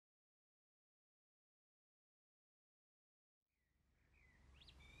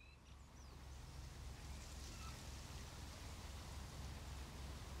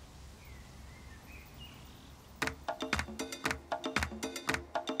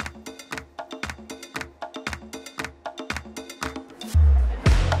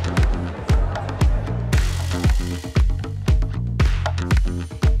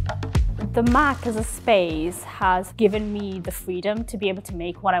The MAC as a space has given me the freedom to be able to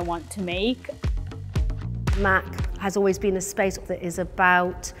make what I want to make. MAC has always been a space that is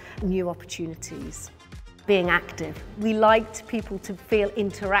about new opportunities, being active. We liked people to feel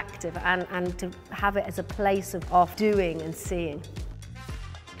interactive and to have it as a place of doing and seeing.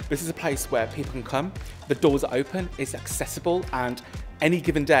 This is a place where people can come, the doors are open, it's accessible, and any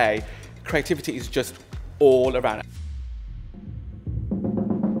given day, creativity is just all around.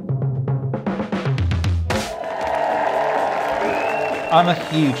 I'm a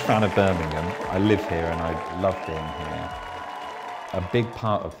huge fan of Birmingham. I live here and I love being here. A big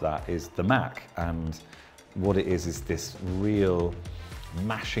part of that is the MAC, and what it is this real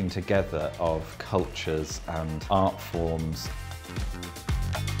mashing together of cultures and art forms.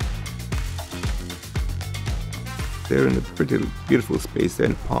 They're in a pretty beautiful space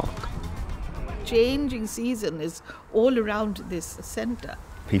and park. Changing season is all around this centre.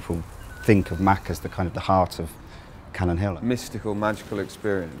 People think of MAC as the heart of Cannon Hill. Mystical, magical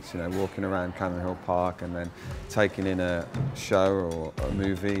experience, you know, walking around Cannon Hill Park and then taking in a show or a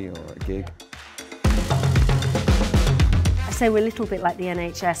movie or a gig. I say we're a little bit like the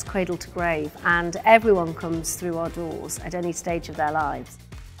NHS, cradle to grave, and everyone comes through our doors at any stage of their lives.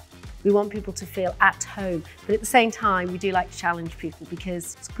 We want people to feel at home, but at the same time we do like to challenge people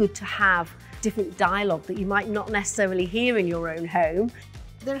because it's good to have different dialogue that you might not necessarily hear in your own home.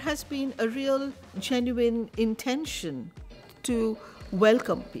 There has been a real, genuine intention to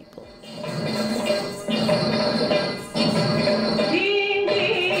welcome people.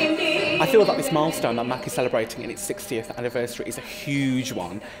 I feel that this milestone that MAC is celebrating in its 60th anniversary is a huge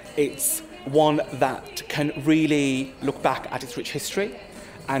one. It's one that can really look back at its rich history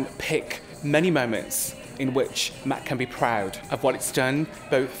and pick many moments in which MAC can be proud of what it's done,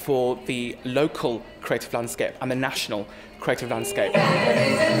 both for the local creative landscape and the national creative landscape.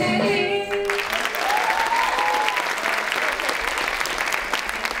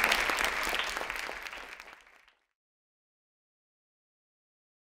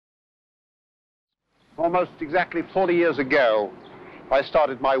 Almost exactly 40 years ago, I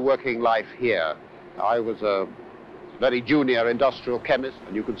started my working life here. I was a very junior industrial chemist,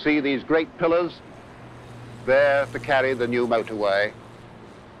 and you can see these great pillars there to carry the new motorway,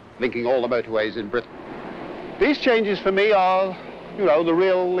 linking all the motorways in Britain. These changes for me are, you know, the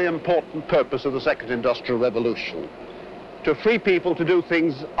really important purpose of the second industrial revolution, to free people to do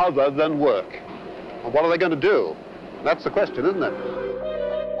things other than work. And what are they going to do? That's the question, isn't it?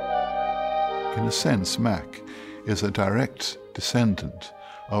 In a sense, MAC is a direct descendant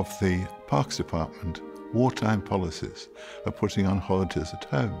of the Parks Department wartime policies of putting on holidays at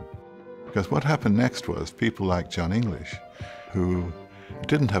home. Because what happened next was people like John English, who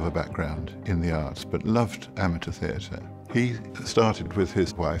didn't have a background in the arts but loved amateur theatre. He started with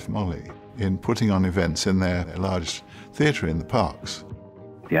his wife Molly in putting on events in their large theatre in the parks.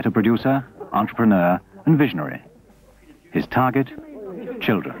 Theatre producer, entrepreneur and visionary. His target,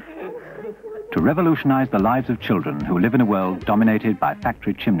 children. To revolutionise the lives of children who live in a world dominated by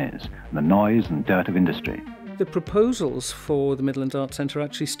factory chimneys and the noise and dirt of industry. The proposals for the Midlands Arts Centre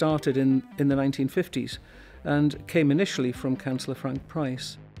actually started in the 1950s and came initially from Councillor Frank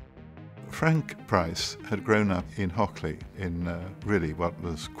Price. Frank Price had grown up in Hockley in really what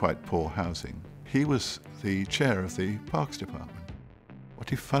was quite poor housing. He was the chair of the Parks Department. What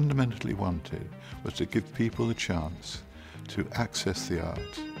he fundamentally wanted was to give people the chance to access the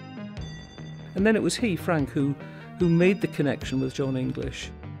arts. And then it was he, Frank, who made the connection with John English.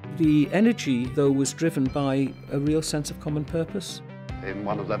 The energy, though, was driven by a real sense of common purpose. In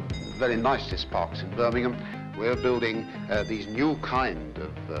one of the very nicest parks in Birmingham, we're building these new kind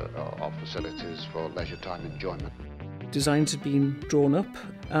of facilities for leisure time enjoyment. Designs had been drawn up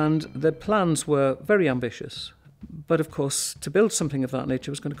and the plans were very ambitious. But of course, to build something of that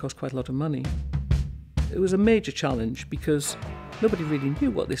nature was going to cost quite a lot of money. It was a major challenge because nobody really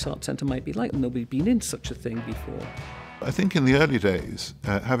knew what this art centre might be like and nobody had been in such a thing before. I think in the early days,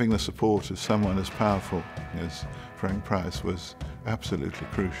 having the support of someone as powerful as Frank Price was absolutely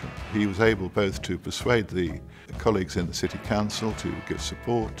crucial. He was able both to persuade the colleagues in the City Council to give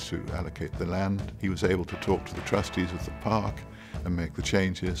support, to allocate the land. He was able to talk to the trustees of the park and make the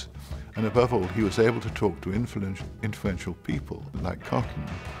changes. And above all, he was able to talk to influential people like Cotton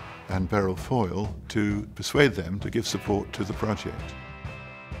and Beryl Foyle to persuade them to give support to the project.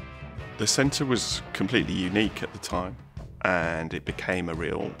 The centre was completely unique at the time, and it became a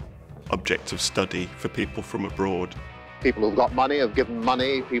real object of study for people from abroad. People who've got money have given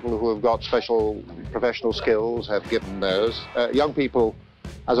money, people who have got special professional skills have given those. Young people,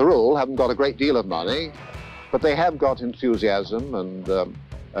 as a rule, haven't got a great deal of money, but they have got enthusiasm and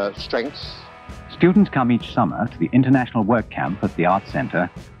strengths. Students come each summer to the International Work Camp at the Arts Centre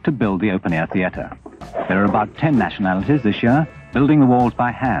to build the open-air theatre. There are about 10 nationalities this year, building the walls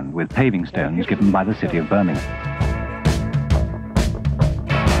by hand with paving stones given by the city of Birmingham.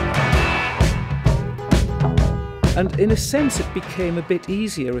 And in a sense it became a bit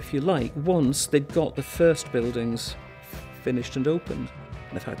easier, if you like, once they'd got the first buildings finished and opened.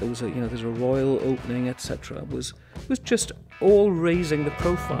 And the fact there was there's a royal opening, etc., was just all raising the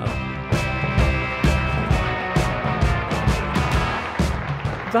profile.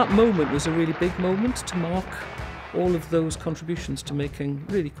 That moment was a really big moment to mark all of those contributions to making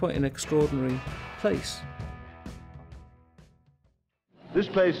really quite an extraordinary place. This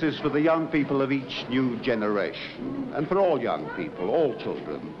place is for the young people of each new generation, and for all young people, all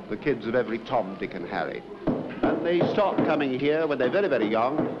children, the kids of every Tom, Dick and Harry. And they start coming here when they're very, very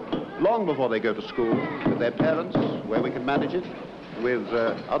young, long before they go to school, with their parents, where we can manage it, with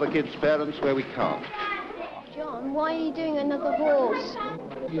other kids' parents, where we can't. John, why are you doing another horse?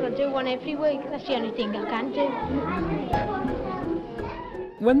 Well, I do one every week. That's the only thing I can do.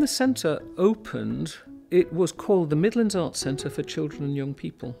 When the centre opened, it was called the Midlands Arts Centre for Children and Young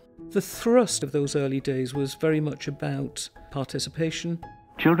People. The thrust of those early days was very much about participation.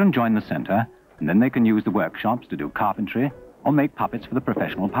 Children join the centre, and then they can use the workshops to do carpentry or make puppets for the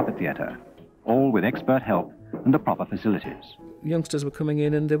professional puppet theatre, all with expert help and the proper facilities. Youngsters were coming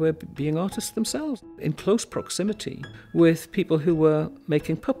in and they were being artists themselves, in close proximity with people who were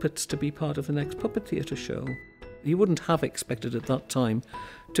making puppets to be part of the next puppet theatre show. You wouldn't have expected at that time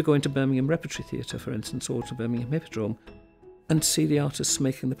to go into Birmingham Repertory Theatre, for instance, or to Birmingham Hippodrome and see the artists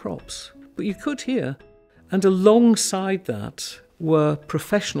making the props. But you could hear, and alongside that were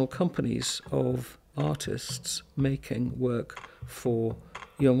professional companies of artists making work for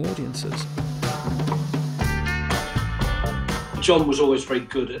young audiences. John was always very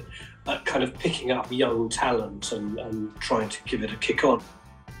good at kind of picking up young talent and trying to give it a kick on.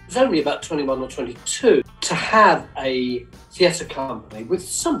 I was only about 21 or 22. To have a theatre company with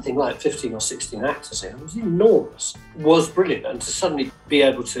something like 15 or 16 actors in, it was enormous, was brilliant. And to suddenly be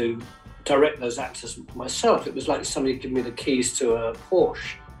able to direct those actors myself, it was like somebody giving me the keys to a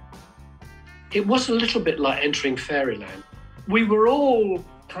Porsche. It was a little bit like entering fairyland. We were all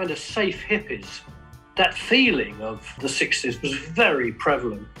kind of safe hippies. That feeling of the 60s was very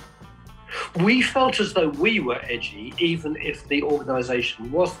prevalent. We felt as though we were edgy, even if the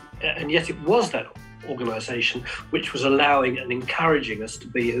organisation wasn't, and yet it was that organisation which was allowing and encouraging us to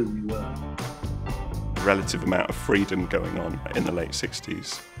be who we were. Relative amount of freedom going on in the late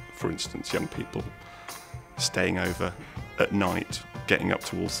 60s. For instance, young people staying over at night, getting up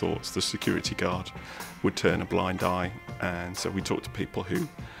to all sorts. The security guard would turn a blind eye, and so we talked to people who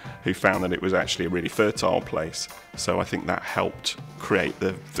found that it was actually a really fertile place. So I think that helped create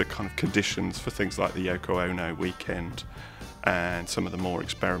the kind of conditions for things like the Yoko Ono weekend and some of the more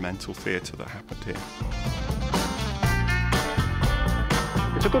experimental theatre that happened here.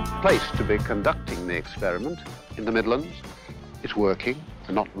 It's a good place to be conducting the experiment in the Midlands. It's working.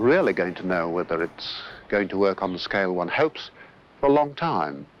 We're not really going to know whether it's going to work on the scale one hopes for a long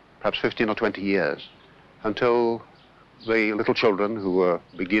time, perhaps 15 or 20 years, until the little children who are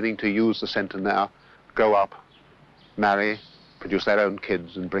beginning to use the centre now grow up, marry, produce their own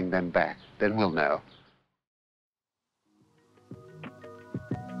kids and bring them back. Then we'll know.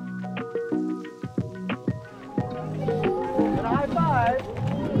 High five!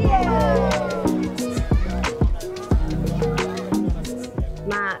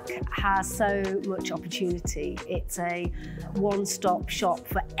 MAC has so much opportunity. It's a one-stop shop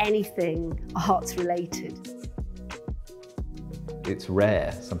for anything arts related. It's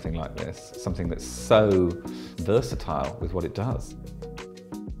rare, something like this, something that's so versatile with what it does.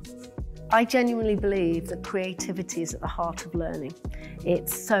 I genuinely believe that creativity is at the heart of learning.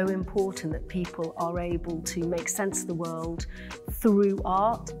 It's so important that people are able to make sense of the world through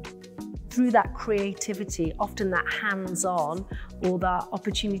art. Through that creativity, often that hands-on or that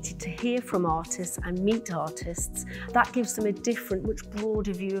opportunity to hear from artists and meet artists, that gives them a different, much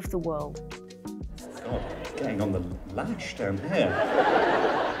broader view of the world. God, getting on the lash down here.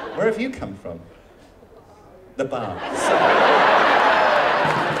 Where have you come from? The bar.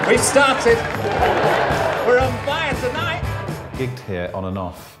 We've started. We're on fire tonight. Gigged here on and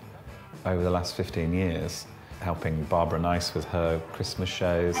off over the last 15 years, helping Barbara Nice with her Christmas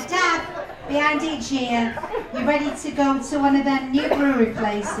shows. Dad, behind each ear, you ready to go to one of them new brewery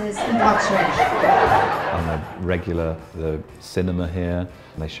places in Potteridge? I'm a regular, the cinema here.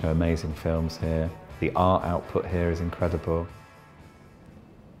 They show amazing films here. The art output here is incredible.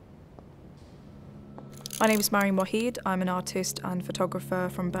 My name is Mariam Wahid. I'm an artist and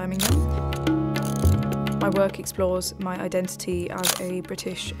photographer from Birmingham. My work explores my identity as a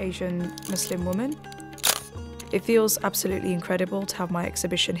British Asian Muslim woman. It feels absolutely incredible to have my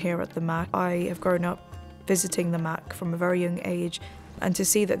exhibition here at the MAC. I have grown up visiting the MAC from a very young age, and to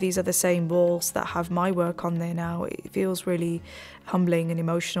see that these are the same walls that have my work on there now, it feels really humbling and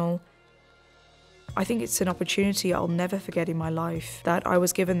emotional. I think it's an opportunity I'll never forget in my life, that I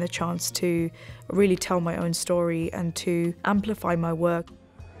was given the chance to really tell my own story and to amplify my work.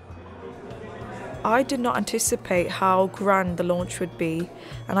 I did not anticipate how grand the launch would be,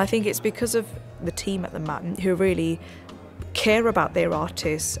 and I think it's because of the team at the MAC who really care about their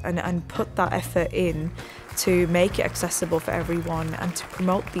artists and put that effort in to make it accessible for everyone and to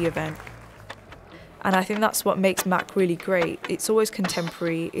promote the event. And I think that's what makes MAC really great. It's always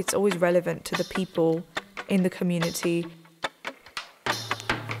contemporary, it's always relevant to the people in the community.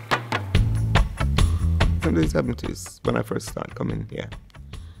 In the 70s, when I first started coming here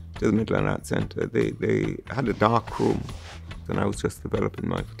to the Midlands Arts Centre, they had a dark room, and I was just developing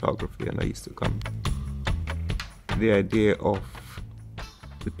my photography, and I used to come. The idea of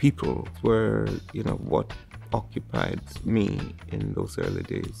the people were, what occupied me in those early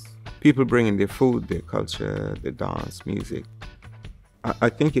days. People bringing their food, their culture, their dance, music. I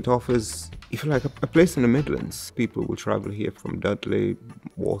think it offers, if you like, a place in the Midlands. People will travel here from Dudley,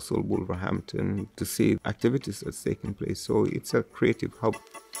 Walsall, Wolverhampton to see activities that's taking place. So it's a creative hub.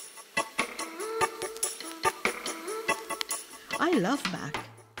 I love MAC.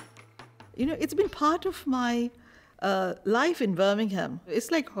 It's been part of my life in Birmingham.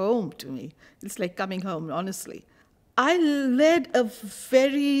 It's like home to me. It's like coming home, honestly. I led a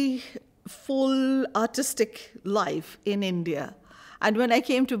very full artistic life in India. And when I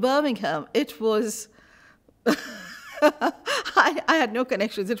came to Birmingham, it was, I had no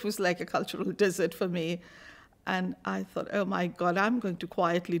connections. It was like a cultural desert for me. And I thought, oh my God, I'm going to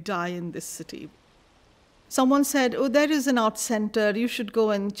quietly die in this city. Someone said, oh, there is an art center, you should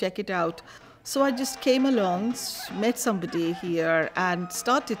go and check it out. So I just came along, met somebody here and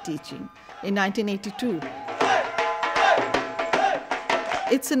started teaching in 1982.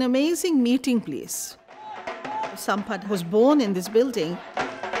 It's an amazing meeting place. Sampad was born in this building.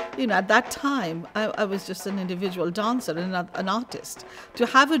 At that time, I was just an individual dancer and an artist. To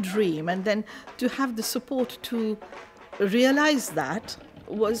have a dream and then to have the support to realize that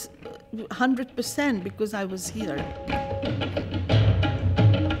was 100% because I was here.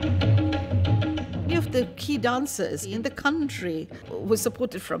 Many of the key dancers in the country were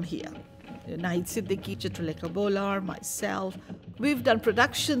supported from here. Nahid Siddiqui, Chitralekha Bolar, myself. We've done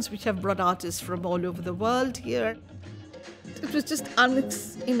productions which have brought artists from all over the world here. It was just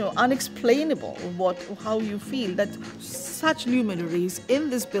unexplainable how you feel that such luminaries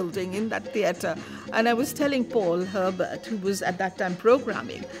in this building, in that theatre. And I was telling Paul Herbert, who was at that time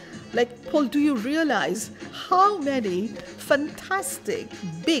programming, Paul, do you realize how many fantastic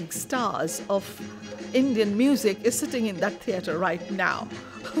big stars of Indian music is sitting in that theatre right now?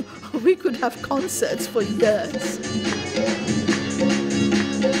 We could have concerts for years.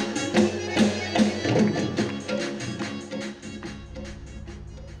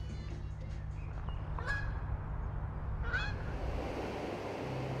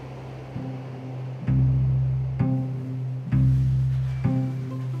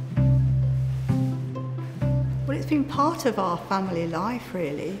 Well, it's been part of our family life,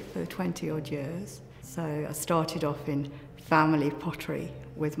 really, for 20-odd years. So I started off in family pottery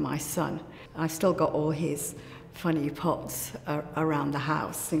with my son. I've still got all his funny pots around the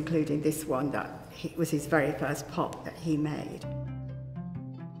house, including this one that was his very first pot that he made.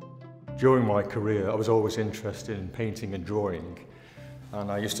 During my career, I was always interested in painting and drawing, and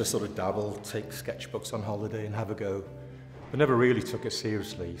I used to sort of dabble, take sketchbooks on holiday and have a go, but never really took it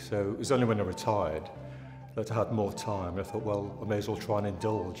seriously. So it was only when I retired that I had more time. I thought, well, I may as well try and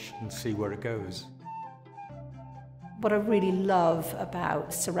indulge and see where it goes. What I really love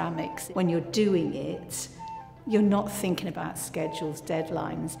about ceramics, when you're doing it, you're not thinking about schedules,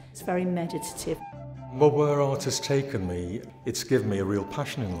 deadlines. It's very meditative. Well, where art has taken me, it's given me a real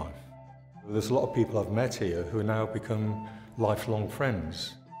passion in life. There's a lot of people I've met here who have now become lifelong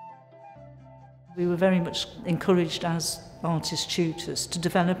friends. We were very much encouraged as artist tutors to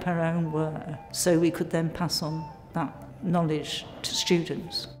develop our own work so we could then pass on that knowledge to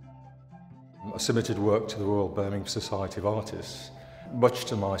students. I submitted work to the Royal Birmingham Society of Artists. Much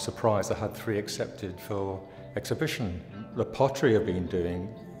to my surprise, I had 3 accepted for exhibition. The pottery I've been doing,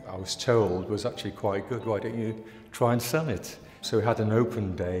 I was told, was actually quite good. Why don't you try and sell it? So we had an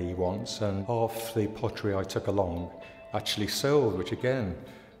open day once, and half the pottery I took along actually sold, which again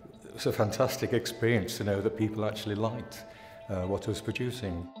It was a fantastic experience to know that people actually liked what I was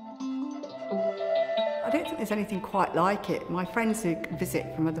producing. I don't think there's anything quite like it. My friends who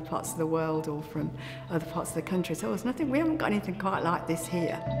visit from other parts of the world or from other parts of the country say, oh, we haven't got anything quite like this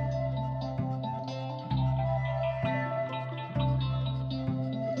here.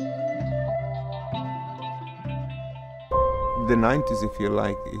 The 90s, if you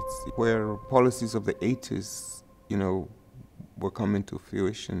like, it's where policies of the 80s, you know, were coming to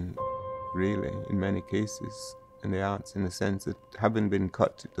fruition, really, in many cases, in the arts, in the sense that having been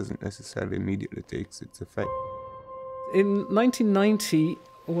cut, it doesn't necessarily immediately take its effect. In 1990,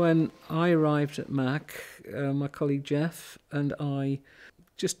 when I arrived at MAC, my colleague Jeff and I,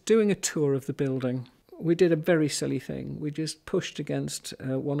 just doing a tour of the building, we did a very silly thing. We just pushed against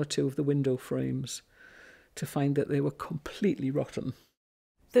one or two of the window frames to find that they were completely rotten.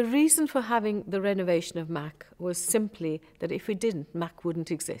 The reason for having the renovation of MAC was simply that if we didn't, MAC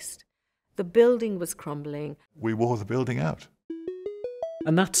wouldn't exist. The building was crumbling. We wore the building out.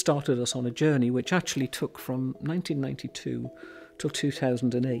 And that started us on a journey which actually took from 1992 till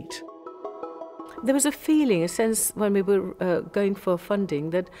 2008. There was a feeling, a sense when we were going for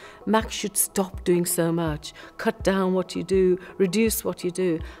funding that MAC should stop doing so much, cut down what you do, reduce what you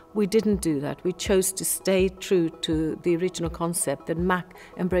do. We didn't do that. We chose to stay true to the original concept that MAC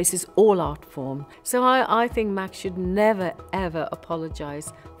embraces all art form. So I think MAC should never, ever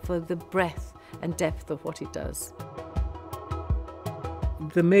apologise for the breadth and depth of what it does.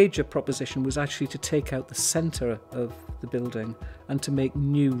 The major proposition was actually to take out the centre of the building and to make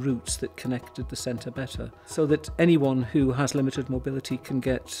new routes that connected the centre better, so that anyone who has limited mobility can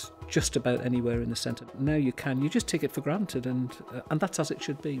get just about anywhere in the centre. Now you can, you just take it for granted, and that's as it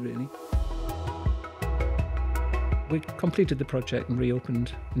should be, really. We completed the project and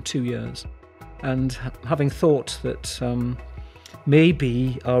reopened in 2 years, and having thought that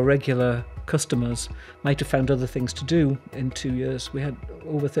maybe our regular customers might have found other things to do in 2 years. We had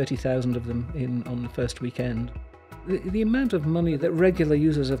over 30,000 of them in on the first weekend. The amount of money that regular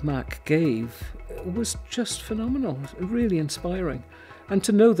users of MAC gave was just phenomenal, really inspiring. And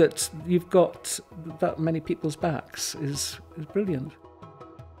to know that you've got that many people's backs is brilliant.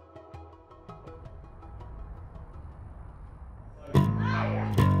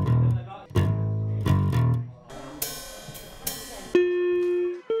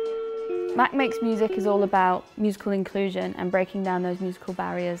 MAC Makes Music is all about musical inclusion and breaking down those musical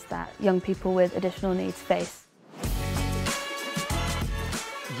barriers that young people with additional needs face.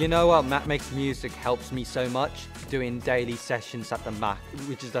 You know what, MAC Makes Music helps me so much, doing daily sessions at the MAC,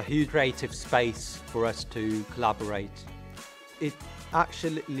 which is a huge creative space for us to collaborate. It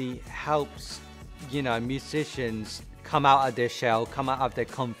actually helps, you know, musicians come out of their shell, come out of their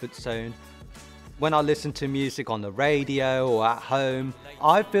comfort zone. When I listen to music on the radio or at home,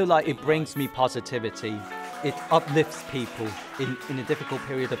 I feel like it brings me positivity. It uplifts people in a difficult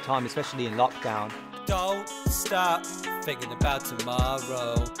period of time, especially in lockdown. Don't stop thinking about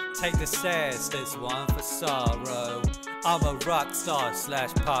tomorrow. Take the stairs, there's one for sorrow. I'm a rock star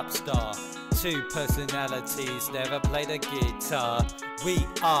 / pop star. 2 personalities, never play the guitar. We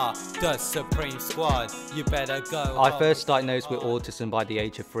are the Supreme Squad. You better go. I first diagnosed with autism by the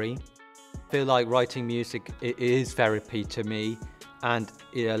age of 3. I feel like writing music, it is therapy to me, and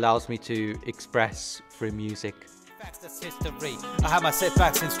it allows me to express through music. That's history. I have my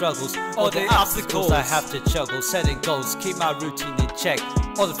setbacks and struggles, all the obstacles I have to juggle, setting goals, keep my routine in check.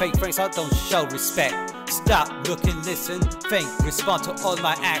 All the fake friends I don't show respect. Stop, look and listen, think, respond to all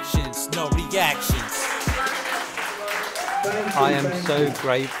my actions, no reactions. I am so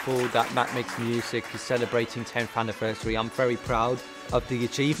grateful that MAC Makes Music is celebrating 10th anniversary. I'm very proud of the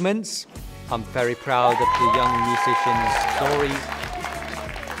achievements. I'm very proud of the young musicians' stories.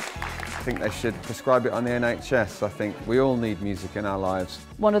 I think they should prescribe it on the NHS. I think we all need music in our lives.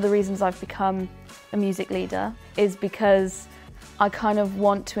 One of the reasons I've become a music leader is because I kind of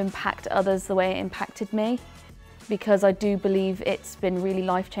want to impact others the way it impacted me, because I do believe it's been really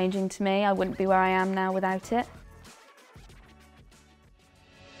life-changing to me. I wouldn't be where I am now without it.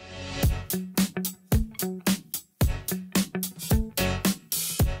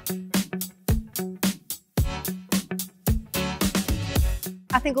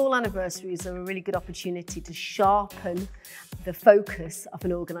 I think all anniversaries are a really good opportunity to sharpen the focus of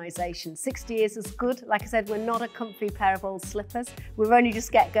an organisation. 60 years is good. Like I said, we're not a comfy pair of old slippers. We're only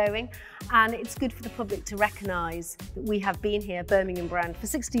just get going. And it's good for the public to recognise that we have been here, Birmingham brand, for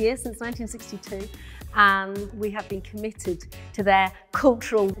 60 years, since 1962. And we have been committed to their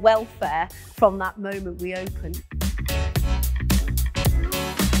cultural welfare from that moment we opened.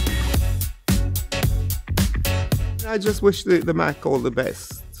 I just wish the MAC all the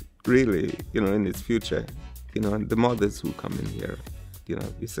best. really, you know, in its future, you know, and the mothers who come in here, you know,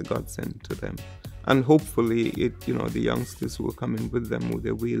 it's a godsend to them. And hopefully, you know, the youngsters who are coming with them, who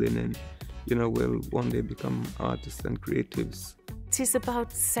they're wheeling in, you know, will one day become artists and creatives. It is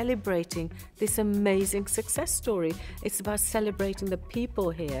about celebrating this amazing success story. It's about celebrating the people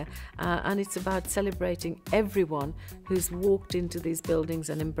here, and it's about celebrating everyone who's walked into these buildings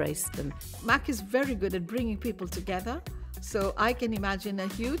and embraced them. MAC is very good at bringing people together, so I can imagine a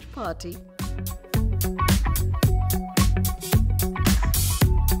huge party.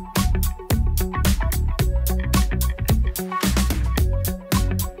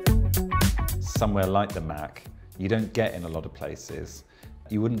 Somewhere like the MAC, you don't get in a lot of places.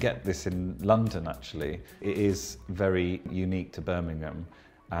 You wouldn't get this in London, actually. It is very unique to Birmingham,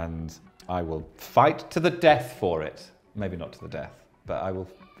 and I will fight to the death for it. Maybe not to the death, but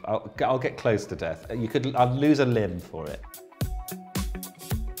I'll get close to death. I'll lose a limb for it.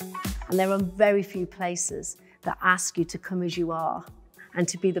 And there are very few places that ask you to come as you are and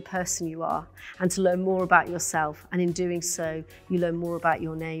to be the person you are and to learn more about yourself. And in doing so, you learn more about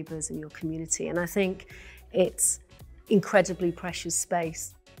your neighbours and your community. And I think it's incredibly precious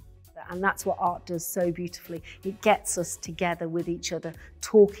space. And that's what art does so beautifully. It gets us together with each other,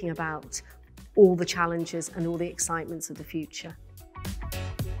 talking about all the challenges and all the excitements of the future.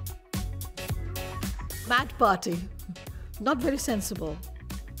 Mad party, not very sensible,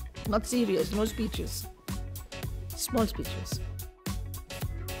 not serious, no speeches, small speeches.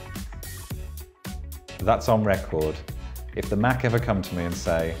 That's on record. If the MAC ever come to me and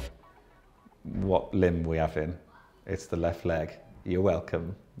say, what limb we have in, it's the left leg. You're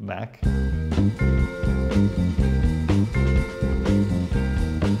welcome, MAC.